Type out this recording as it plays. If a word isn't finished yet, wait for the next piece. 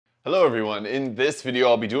Hello everyone, in this video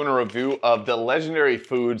I'll be doing a review of the legendary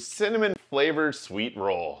food cinnamon flavored sweet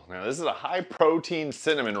roll. Now this is a high protein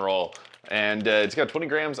cinnamon roll and it's got 20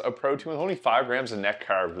 grams of protein with only 5 grams of net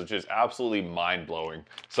carbs, which is absolutely mind-blowing.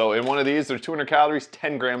 So in one of these there's 200 calories,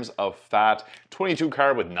 10 grams of fat, 22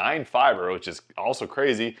 carb with 9 fiber, which is also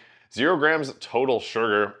crazy, 0 grams total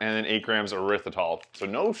sugar, and then 8 grams of erythritol. So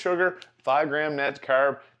no sugar, 5 gram net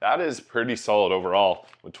carb, that is pretty solid overall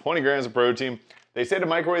with 20 grams of protein. They say to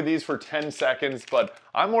microwave these for 10 seconds, but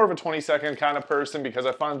I'm more of a 20-second kind of person because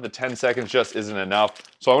I find the 10 seconds just isn't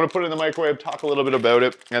enough. So I'm gonna put it in the microwave, talk a little bit about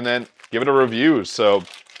it, and then give it a review. So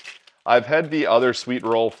I've had the other sweet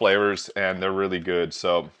roll flavors and they're really good.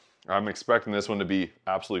 So I'm expecting this one to be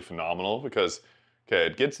absolutely phenomenal because, okay,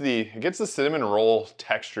 it gets the cinnamon roll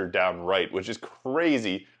texture down right, which is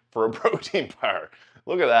crazy for a protein bar.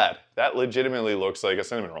 Look at that. That legitimately looks like a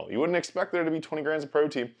cinnamon roll. You wouldn't expect there to be 20 grams of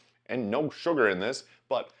protein and no sugar in this,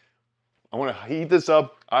 but I want to heat this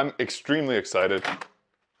up. I'm extremely excited.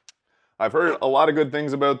 I've heard a lot of good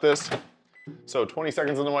things about this. So 20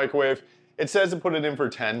 seconds in the microwave. It says to put it in for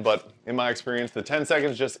 10, but in my experience, the 10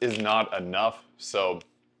 seconds just is not enough. So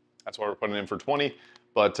that's why we're putting it in for 20.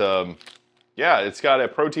 But yeah, it's got a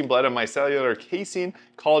protein blend of micellar casein,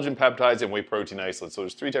 collagen peptides, and whey protein isolate. So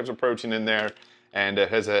there's 3 types of protein in there, and it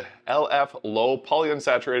has a LF low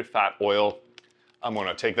polyunsaturated fat oil. I'm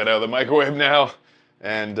gonna take that out of the microwave now.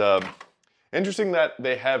 And interesting that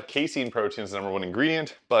they have casein protein as the #1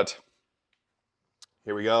 ingredient, but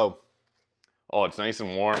here we go. Oh, it's nice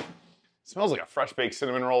and warm. It smells like a fresh baked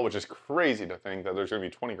cinnamon roll, which is crazy to think that there's gonna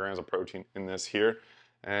be 20 grams of protein in this here.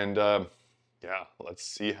 And yeah, let's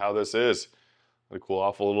see how this is. Let it cool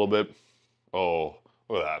off a little bit. Oh,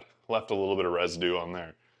 look at that. Left a little bit of residue on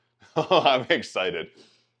there. I'm excited.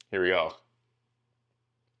 Here we go.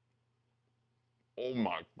 Oh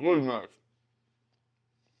my goodness.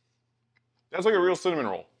 That's like a real cinnamon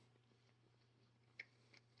roll.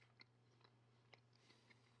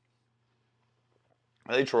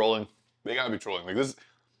 Are they trolling? They gotta be trolling. Like this,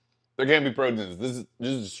 there can't be proteins. This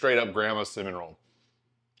is straight up grandma's cinnamon roll.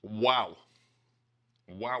 Wow.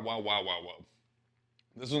 Wow, wow, wow, wow, wow.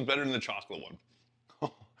 This one's better than the chocolate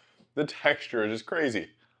one. The texture is just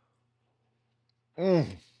crazy.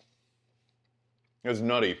 Mmm. It's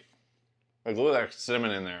nutty. Like, look at that cinnamon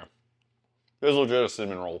in there. This is legit a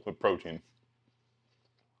cinnamon roll with protein.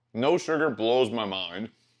 No sugar blows my mind.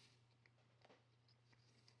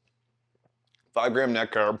 5 gram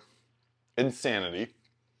net carb. Insanity.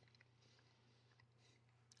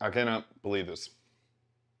 I cannot believe this.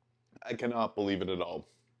 I cannot believe it at all.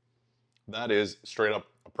 That is straight up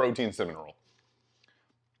a protein cinnamon roll.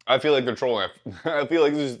 I feel like they're trolling. I feel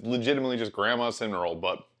like this is legitimately just grandma's cinnamon roll,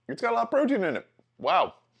 but it's got a lot of protein in it.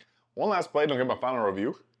 Wow. One last bite and I'll get my final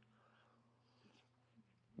review.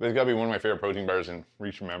 This has got to be one of my favorite protein bars in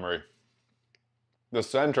recent memory. The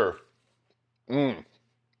center,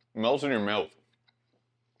 melts in your mouth.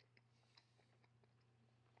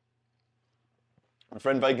 My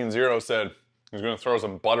friend Viking Zero said he's going to throw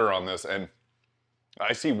some butter on this, and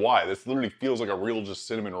I see why. This literally feels like a real just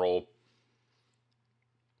cinnamon roll.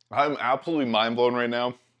 I'm absolutely mind blown right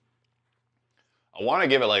now. I want to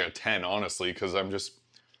give it like a 10, honestly, because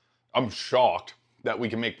I'm shocked that we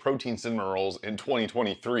can make protein cinnamon rolls in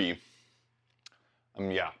 2023.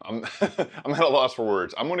 Yeah, I'm I'm at a loss for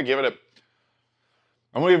words. I'm gonna give it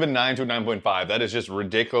a 9 to a 9.5. That is just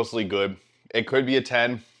ridiculously good. It could be a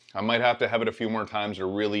 10. I might have to have it a few more times to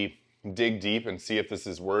really dig deep and see if this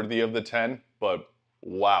is worthy of the 10. But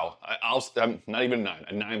wow, I'm not even a 9,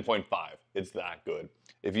 a 9.5. It's that good.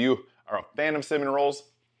 If you are a fan of cinnamon rolls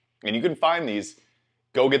and you can find these,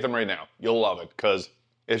 go get them right now. You'll love it because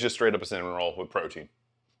it's just straight up a cinnamon roll with protein.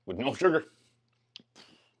 With no sugar.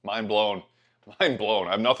 Mind blown. Mind blown.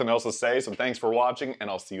 I have nothing else to say, so thanks for watching, and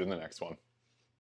I'll see you in the next one.